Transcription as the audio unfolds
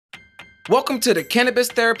Welcome to the Cannabis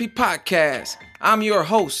Therapy Podcast. I'm your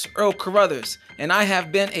host, Earl Carruthers, and I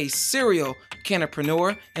have been a serial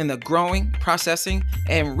cannapreneur in the growing, processing,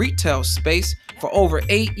 and retail space for over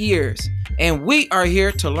 8 years. And we are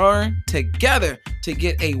here to learn together to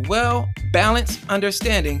get a well-balanced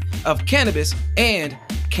understanding of cannabis and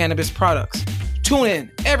cannabis products. Tune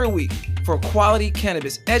in every week for quality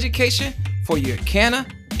cannabis education for your canna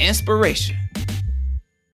inspiration.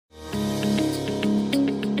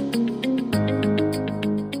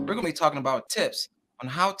 We're going to be talking about tips on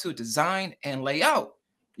how to design and lay out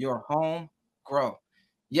your home grow.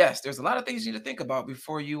 Yes, there's a lot of things you need to think about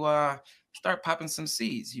before you start popping some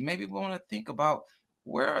seeds. You maybe want to think about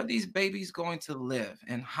where are these babies going to live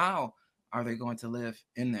and how are they going to live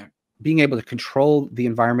in there. Being able to control the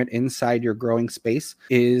environment inside your growing space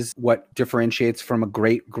is what differentiates from a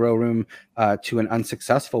great grow room to an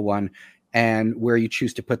unsuccessful one, and where you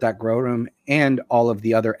choose to put that grow room and all of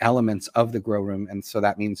the other elements of the grow room. And so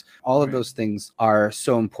that means all of those things are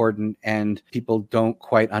so important, and people don't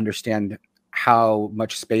quite understand how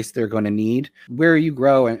much space they're going to need where you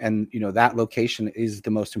grow. And that location is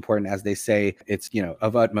the most important. As they say, it's,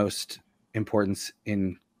 of utmost importance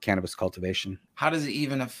in cannabis cultivation. How does it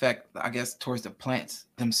even affect, I guess, towards the plants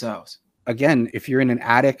themselves? Again, if you're in an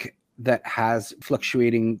attic that has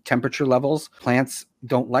fluctuating temperature levels, plants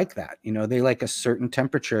don't like that. They like a certain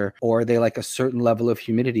temperature, or they like a certain level of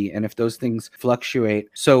humidity. And if those things fluctuate,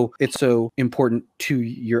 so it's so important to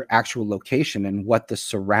your actual location and what the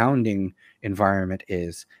surrounding environment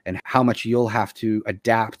is, and how much you'll have to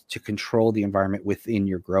adapt to control the environment within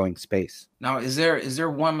your growing space. Now, is there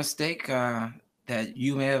one mistake that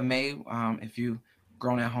you may have made if you've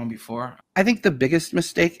grown at home before? I think the biggest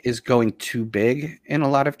mistake is going too big in a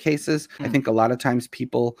lot of cases. I think a lot of times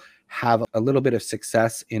people have a little bit of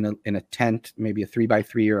success in a tent, maybe a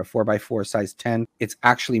 3x3 or a 4x4 size tent. It's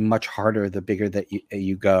actually much harder the bigger that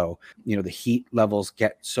you go. The heat levels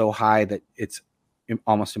get so high that it's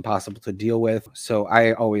almost impossible to deal with. So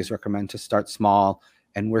I always recommend to start small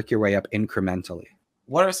and work your way up incrementally.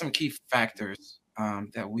 What are some key factors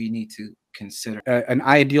that we need to consider? An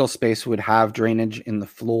ideal space would have drainage in the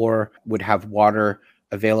floor, would have water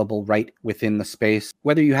available right within the space.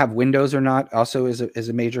 Whether you have windows or not also is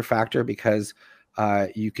a major factor, because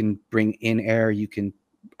you can bring in air, you can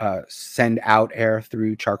send out air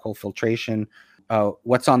through charcoal filtration.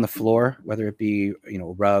 What's on the floor, whether it be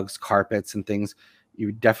rugs, carpets, and things,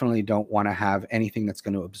 you definitely don't want to have anything that's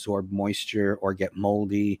going to absorb moisture or get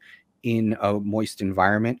moldy in a moist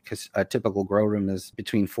environment, because a typical grow room is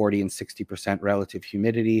between 40 and 60% relative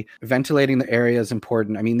humidity. Ventilating the area is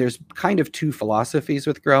important. I mean, there's kind of two philosophies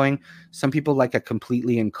with growing. Some people like a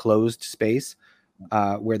completely enclosed space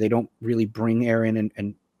where they don't really bring air in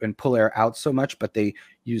and pull air out so much, but they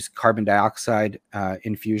use carbon dioxide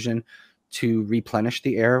infusion to replenish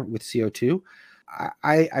the air with CO2.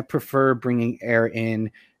 I prefer bringing air in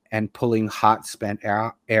and pulling hot spent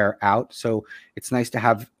air out. So it's nice to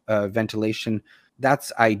have ventilation.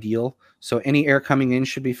 That's ideal. So any air coming in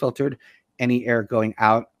should be filtered. Any air going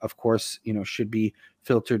out, of course, should be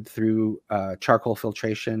filtered through charcoal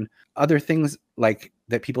filtration. Other things like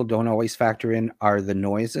that people don't always factor in are the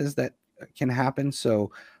noises that can happen.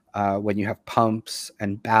 So when you have pumps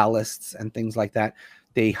and ballasts and things like that,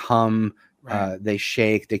 they hum, they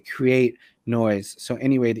shake, they create noise. So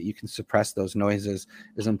any way that you can suppress those noises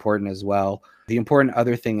is important as well. The important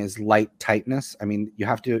other thing is light tightness. I mean, you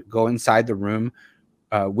have to go inside the room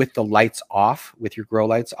with the lights off, with your grow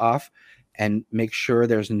lights off, and make sure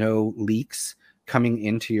there's no leaks coming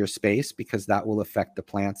into your space, because that will affect the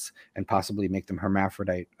plants and possibly make them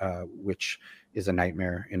hermaphrodite, which is a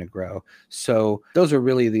nightmare in a grow. So those are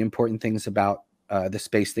really the important things about the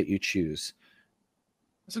space that you choose.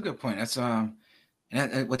 That's a good point. That's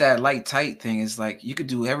and with that light tight thing, is like you could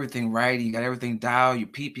do everything right. You got everything dialed, your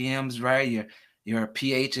ppm's right, your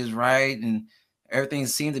pH is right, and everything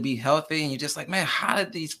seemed to be healthy. And you're just like, man, how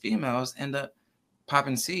did these females end up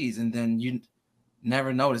popping seeds? And then you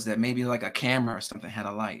never noticed that maybe like a camera or something had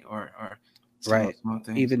a light, or right, small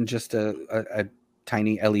things. Even just a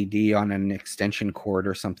tiny LED on an extension cord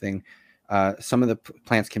or something. Some of the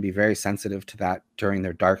plants can be very sensitive to that during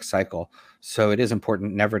their dark cycle. So it is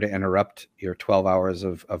important never to interrupt your 12 hours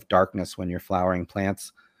of darkness when you're flowering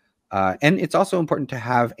plants. And it's also important to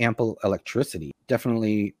have ample electricity.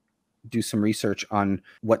 Definitely do some research on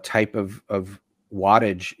what type of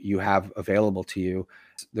wattage you have available to you.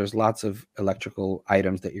 There's lots of electrical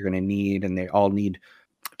items that you're going to need, and they all need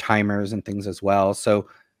timers and things as well. So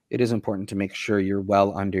it is important to make sure you're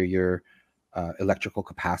well under your electrical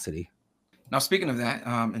capacity. Now, speaking of that,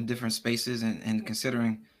 in different spaces and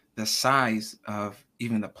considering the size of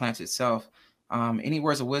even the plants itself. Any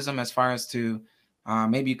words of wisdom as far as to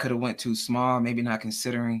maybe you could have went too small, maybe not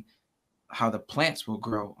considering how the plants will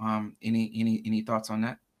grow. Any thoughts on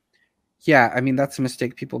that? Yeah, I mean, that's a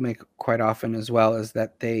mistake people make quite often as well, is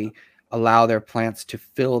that they allow their plants to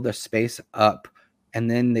fill the space up and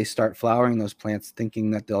then they start flowering those plants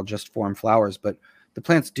thinking that they'll just form flowers. But the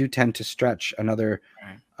plants do tend to stretch another,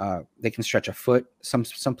 Right. they can stretch a foot. Some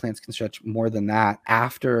plants can stretch more than that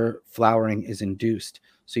after flowering is induced.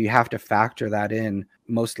 So you have to factor that in.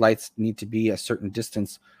 Most lights need to be a certain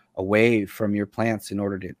distance away from your plants in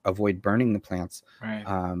order to avoid burning the plants. Right.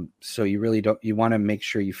 So you really don't, you want to make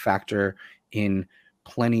sure you factor in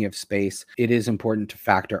plenty of space. It is important to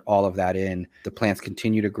factor all of that in. The plants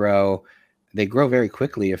continue to grow. They grow very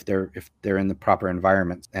quickly if they're in the proper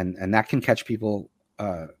environment, and that can catch people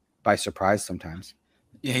by surprise sometimes.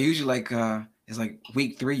 Yeah, usually like it's like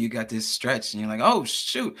week 3 you got this stretch and you're like, oh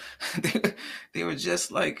shoot, they, they were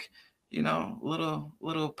just like,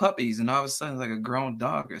 little puppies, and all of a sudden it's like a grown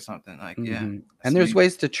dog or something. Like, yeah, And that's there's amazing.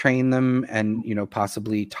 ways to train them, and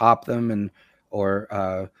possibly top them, and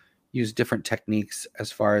or use different techniques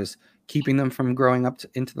as far as keeping them from growing up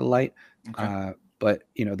into the light. Okay. But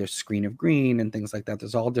there's screen of green and things like that.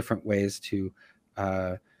 There's all different ways to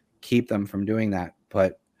uh, keep them from doing that.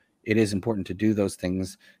 But it is important to do those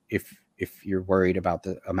things if you're worried about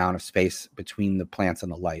the amount of space between the plants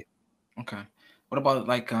and the light. Okay. What about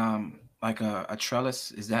like a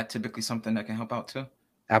trellis? Is that typically something that can help out too?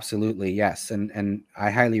 Absolutely, yes. And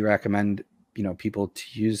I highly recommend, people to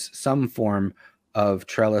use some form of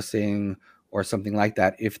trellising or something like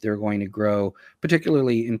that if they're going to grow,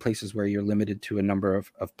 particularly in places where you're limited to a number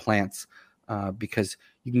of plants, because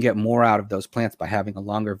you can get more out of those plants by having a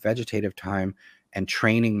longer vegetative time and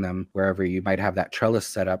training them wherever you might have that trellis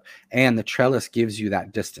set up. And the trellis gives you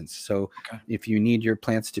that distance. So Okay. if you need your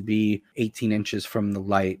plants to be 18 inches from the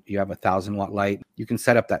light, you have 1,000-watt light, you can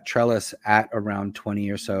set up that trellis at around 20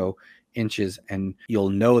 or so inches, and you'll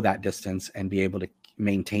know that distance and be able to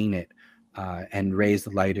maintain it and raise the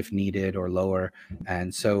light if needed or lower.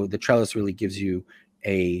 And so the trellis really gives you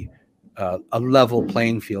a level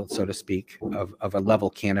playing field, so to speak, of a level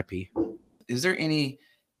canopy. Is there any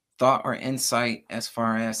thought or insight as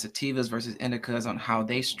far as sativas versus indicas on how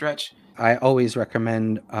they stretch? I always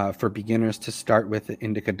recommend for beginners to start with the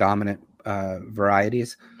indica dominant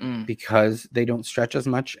varieties Mm, because they don't stretch as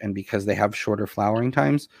much and because they have shorter flowering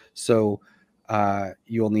times. So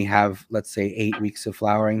you only have, let's say, 8 weeks of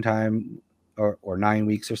flowering time, or 9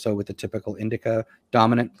 weeks or so with the typical indica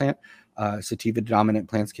dominant plant. Sativa dominant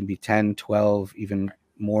plants can be 10, 12, even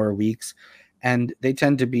more weeks. And they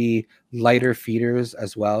tend to be lighter feeders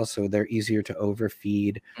as well. So they're easier to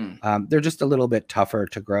overfeed. mm. They're just a little bit tougher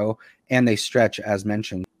to grow, and they stretch as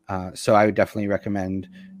mentioned. So I would definitely recommend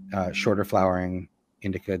shorter flowering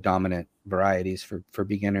indica dominant varieties for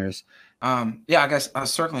beginners. Yeah, I guess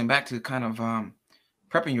circling back to kind of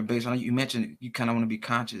prepping your base. I know you mentioned you kind of want to be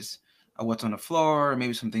conscious of what's on the floor,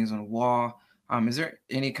 maybe some things on the wall. Is there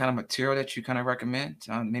any kind of material that you kind of recommend,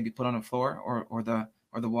 maybe put on the floor or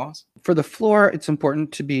the walls? For the floor, it's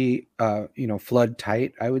important to be flood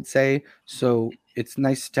tight, I would say. So it's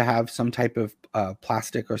nice to have some type of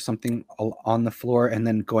plastic or something on the floor and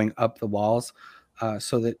then going up the walls,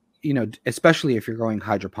 so that especially if you're growing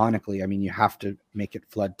hydroponically, I mean, you have to make it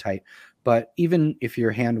flood tight. But even if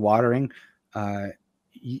you're hand watering, uh,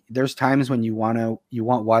 there's times when you want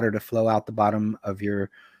water to flow out the bottom of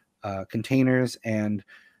your containers, and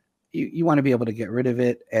you want to be able to get rid of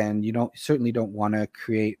it, and you certainly don't want to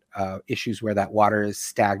create issues where that water is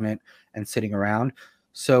stagnant and sitting around.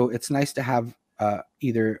 So it's nice to have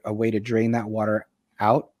either a way to drain that water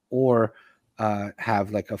out, or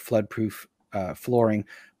have like a flood proof flooring.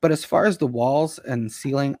 But as far as the walls and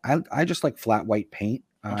ceiling, I just like flat white paint.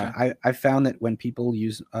 Okay. I found that when people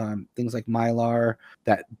use things like Mylar,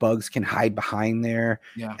 that bugs can hide behind there,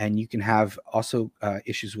 Yeah. and you can have also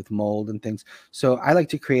issues with mold and things. So I like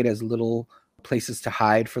to create as little places to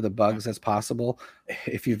hide for the Yeah. bugs as possible.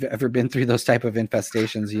 If you've ever been through those type of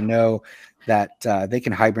infestations, you know that they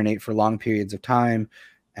can hibernate for long periods of time,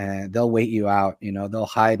 and they'll wait you out. They'll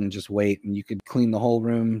hide and just wait, and you could clean the whole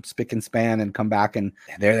room spick and span and come back, and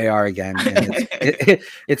there they are again. And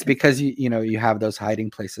it's because you have those hiding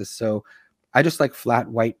places. So I just like flat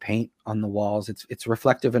white paint on the walls. It's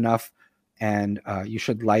reflective enough, and you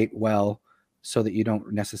should light well so that you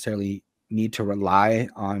don't necessarily need to rely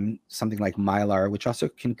on something like Mylar, which also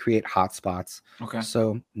can create hot spots. Okay.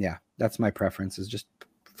 So yeah, that's my preference, is just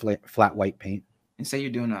flat white paint. And say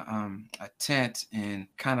you're doing a tent and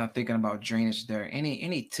kind of thinking about drainage there.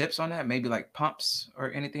 Any tips on that? Maybe like pumps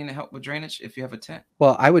or anything to help with drainage if you have a tent?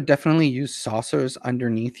 Well, I would definitely use saucers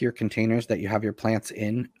underneath your containers that you have your plants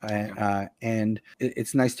in, Okay. and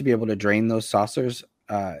it's nice to be able to drain those saucers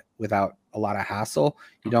without a lot of hassle.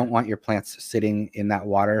 You Okay. don't want your plants sitting in that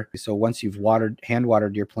water. So once you've hand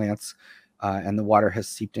watered your plants, and the water has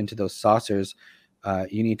seeped into those saucers,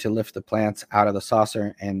 you need to lift the plants out of the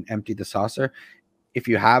saucer and empty the saucer. If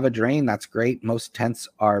you have a drain, that's great. Most tents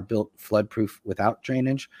are built flood proof without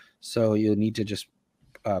drainage, so you'll need to just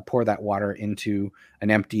pour that water into an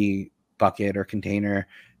empty bucket or container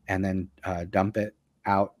and then dump it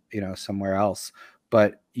out, somewhere else.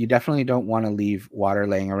 But you definitely don't want to leave water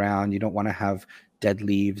laying around. You don't want to have dead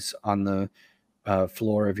leaves on the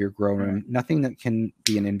floor of your grow room. Right. Nothing that can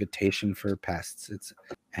be an invitation for pests.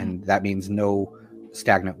 Mm. And that means no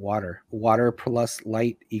stagnant water. Water plus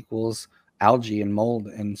light equals algae and mold.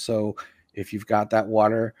 And so if you've got that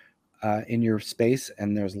water in your space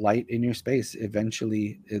and there's light in your space,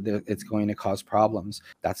 eventually it's going to cause problems.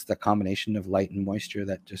 That's the combination of light and moisture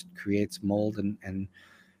that just creates mold, and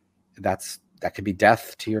that could be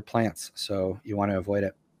death to your plants. So you want to avoid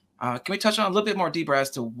it. Can we touch on a little bit more deeper as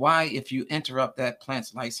to why, if you interrupt that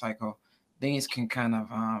plant's life cycle, things can kind of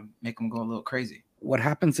make them go a little crazy? What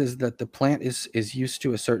happens is that the plant is used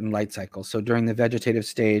to a certain light cycle. So during the vegetative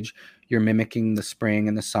stage, you're mimicking the spring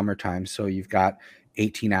and the summertime. So you've got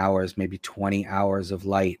 18 hours, maybe 20 hours of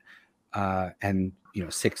light, and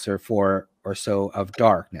 6 or 4 or so of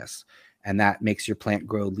darkness. And that makes your plant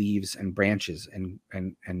grow leaves and branches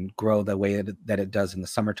and grow the way that it does in the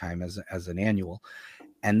summertime as an annual.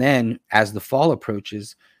 And then as the fall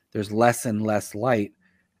approaches, there's less and less light,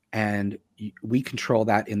 and we control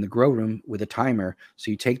that in the grow room with a timer. So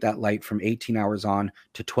you take that light from 18 hours on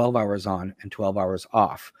to 12 hours on and 12 hours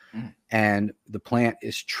off. Mm. And the plant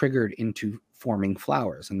is triggered into forming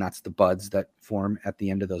flowers. And that's the buds that form at the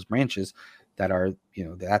end of those branches that are,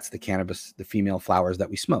 that's the cannabis, the female flowers that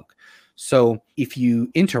we smoke. So if you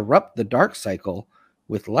interrupt the dark cycle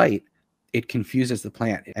with light, it confuses the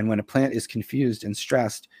plant. And when a plant is confused and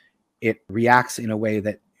stressed, it reacts in a way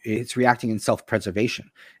that it's reacting in self-preservation.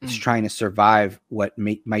 It's trying to survive what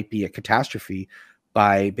might be a catastrophe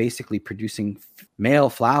by basically producing male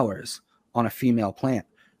flowers on a female plant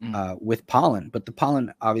with pollen. But the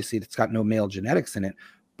pollen, obviously, it's got no male genetics in it,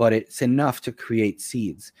 but it's enough to create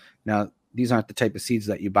seeds. Now, these aren't the type of seeds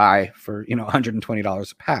that you buy for,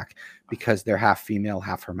 $120 a pack, because they're half female,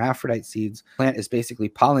 half hermaphrodite seeds. Plant is basically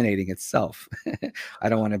pollinating itself. I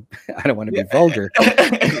don't want to be vulgar,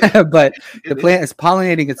 but the plant is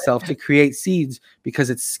pollinating itself to create seeds because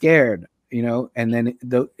it's scared, and then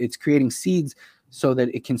it's creating seeds so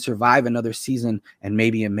that it can survive another season, and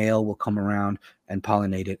maybe a male will come around and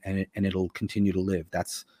pollinate it, and it'll continue to live.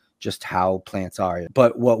 That's just how plants are.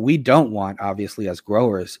 But what we don't want, obviously, as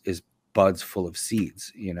growers is buds full of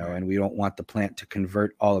seeds, and we don't want the plant to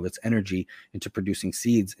convert all of its energy into producing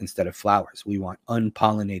seeds instead of flowers. We want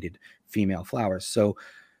unpollinated female flowers. So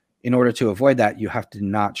in order to avoid that, you have to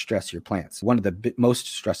not stress your plants. One of the most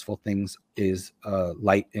stressful things is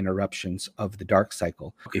light interruptions of the dark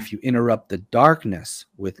cycle. Okay. If you interrupt the darkness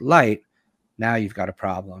with light, now you've got a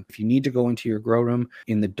problem. If you need to go into your grow room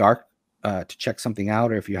in the dark to check something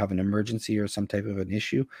out, or if you have an emergency or some type of an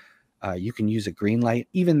issue, you can use a green light.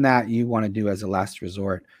 Even that you want to do as a last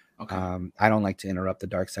resort. Okay. I don't like to interrupt the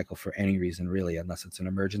dark cycle for any reason, really, unless it's an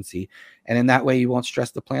emergency. And in that way, you won't stress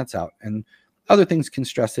the plants out. And other things can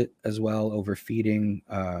stress it as well: overfeeding,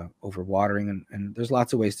 overwatering, and there's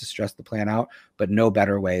lots of ways to stress the plant out, but no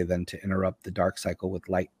better way than to interrupt the dark cycle with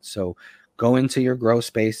light. So go into your grow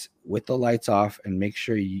space with the lights off and make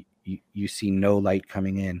sure you see no light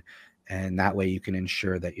coming in. And that way you can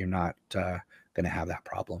ensure that you're not going to have that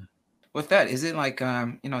problem. With that, is it like,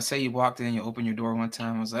 say you walked in, you opened your door one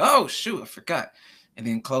time, I was like, oh shoot, I forgot, and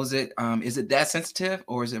then close it. Is it that sensitive,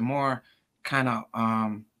 or is it more kind of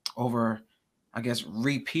over, I guess,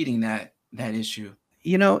 repeating that issue?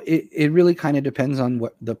 It really kind of depends on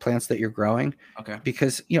what the plants that you're growing. Okay.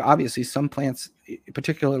 Because, obviously some plants,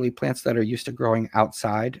 particularly plants that are used to growing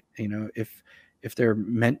outside, if they're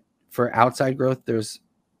meant for outside growth, there's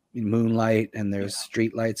moonlight and there's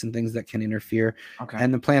street lights and things that can interfere. Okay.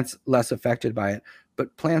 And the plant's less affected by it.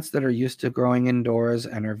 But plants that are used to growing indoors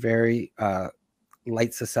and are very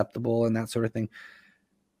light susceptible and that sort of thing,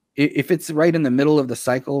 if it's right in the middle of the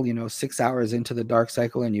cycle, 6 hours into the dark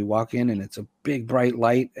cycle, and you walk in and it's a big bright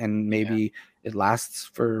light and maybe it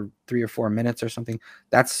lasts for 3 or 4 minutes or something,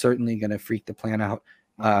 that's certainly going to freak the plant out.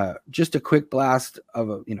 Just a quick blast of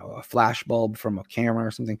a flash bulb from a camera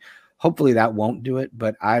or something, hopefully that won't do it,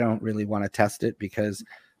 but I don't really want to test it because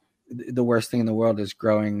the worst thing in the world is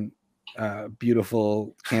growing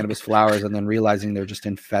beautiful cannabis flowers and then realizing they're just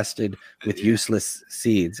infested with useless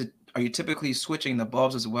seeds. So are you typically switching the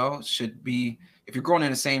bulbs as well? Should be, if you're growing in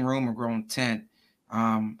the same room or growing tent,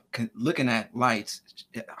 looking at lights,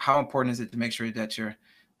 how important is it to make sure that your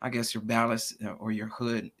ballast or your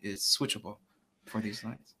hood is switchable for these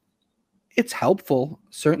lights? It's helpful,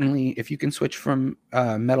 certainly, if you can switch from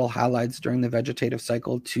metal halides during the vegetative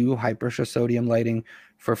cycle to high pressure sodium lighting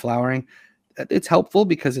for flowering. It's helpful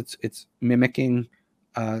because it's mimicking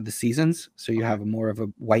the seasons. So you have more of a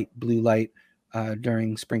white blue light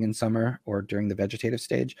during spring and summer or during the vegetative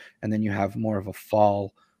stage, and then you have more of a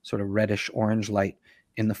fall sort of reddish orange light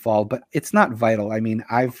in the fall. But it's not vital. I mean,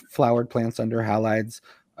 I've flowered plants under halides,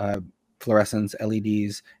 fluorescents,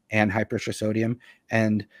 LEDs, and high pressure sodium,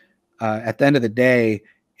 and at the end of the day,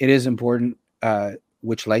 it is important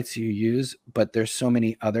which lights you use, but there's so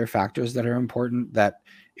many other factors that are important that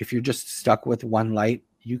if you're just stuck with one light,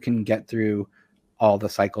 you can get through all the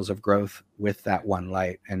cycles of growth with that one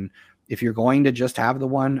light. And if you're going to just have the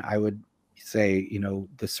one, I would say,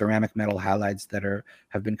 the ceramic metal halides that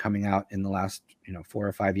have been coming out in the last 4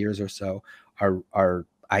 or 5 years or so are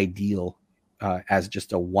ideal as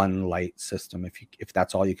just a one light system if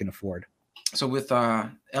that's all you can afford. So with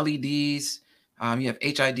LEDs, you have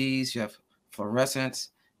HIDs, you have fluorescents.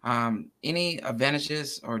 Any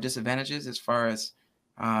advantages or disadvantages as far as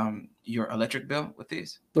your electric bill with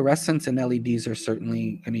these? Fluorescents and LEDs are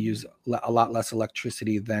certainly going to use a lot less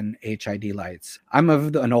electricity than HID lights. I'm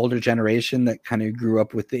of an older generation that kind of grew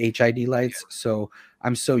up with the HID lights, so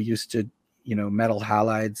I'm so used to metal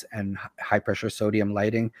halides and high pressure sodium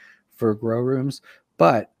lighting for grow rooms.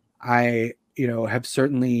 But I have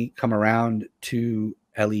certainly come around to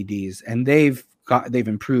LEDs, and they've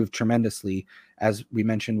improved tremendously, as we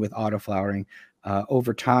mentioned with auto flowering.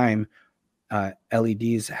 Over time,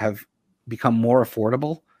 LEDs have become more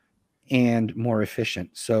affordable and more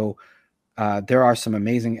efficient. So there are some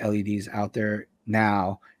amazing LEDs out there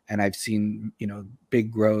now, and I've seen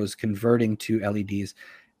big grows converting to LEDs.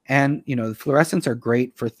 And the fluorescents are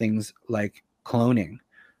great for things like cloning.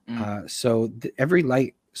 So every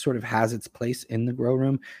light sort of has its place in the grow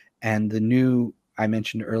room, and the new, I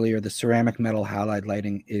mentioned earlier, the ceramic metal halide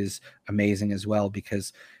lighting is amazing as well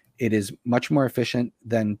because it is much more efficient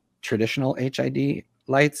than traditional HID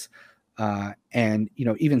lights. And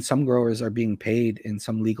even some growers are being paid in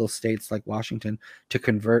some legal states like Washington to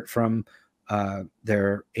convert from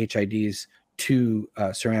their HIDs to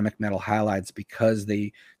ceramic metal halides because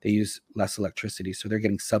they use less electricity. So they're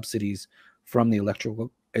getting subsidies from the electrical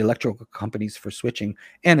companies for switching,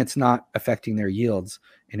 and it's not affecting their yields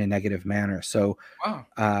in a negative manner. So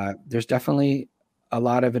there's definitely a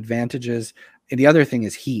lot of advantages. And the other thing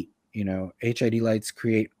is heat. HID lights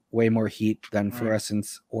create way more heat than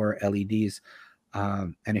fluorescents or LEDs.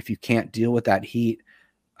 And if you can't deal with that heat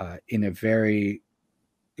in a very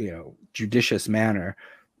judicious manner,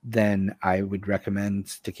 then I would recommend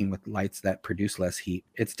sticking with lights that produce less heat.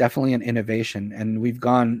 It's definitely an innovation. And we've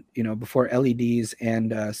gone, before LEDs and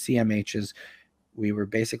CMHs, we were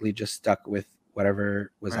basically just stuck with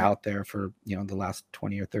whatever was out there for, the last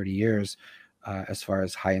 20 or 30 years as far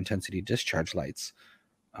as high intensity discharge lights.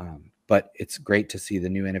 But it's great to see the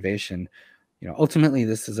new innovation. Ultimately,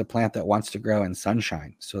 this is a plant that wants to grow in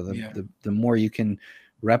sunshine. So the more you can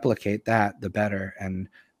replicate that, the better. And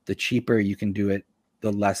the cheaper you can do it,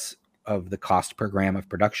 the less of the cost per gram of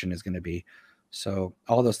production is going to be. So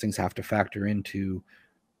all those things have to factor into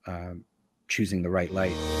choosing the right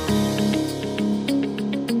light.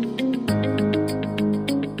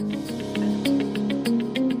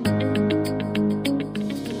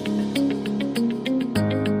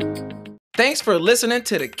 Thanks for listening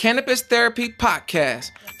to the Cannabis Therapy Podcast.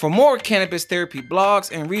 For more cannabis therapy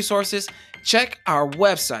blogs and resources, check our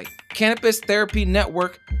website,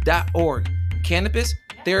 cannabistherapynetwork.org.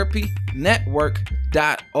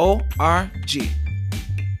 cannabistherapynetwork.org.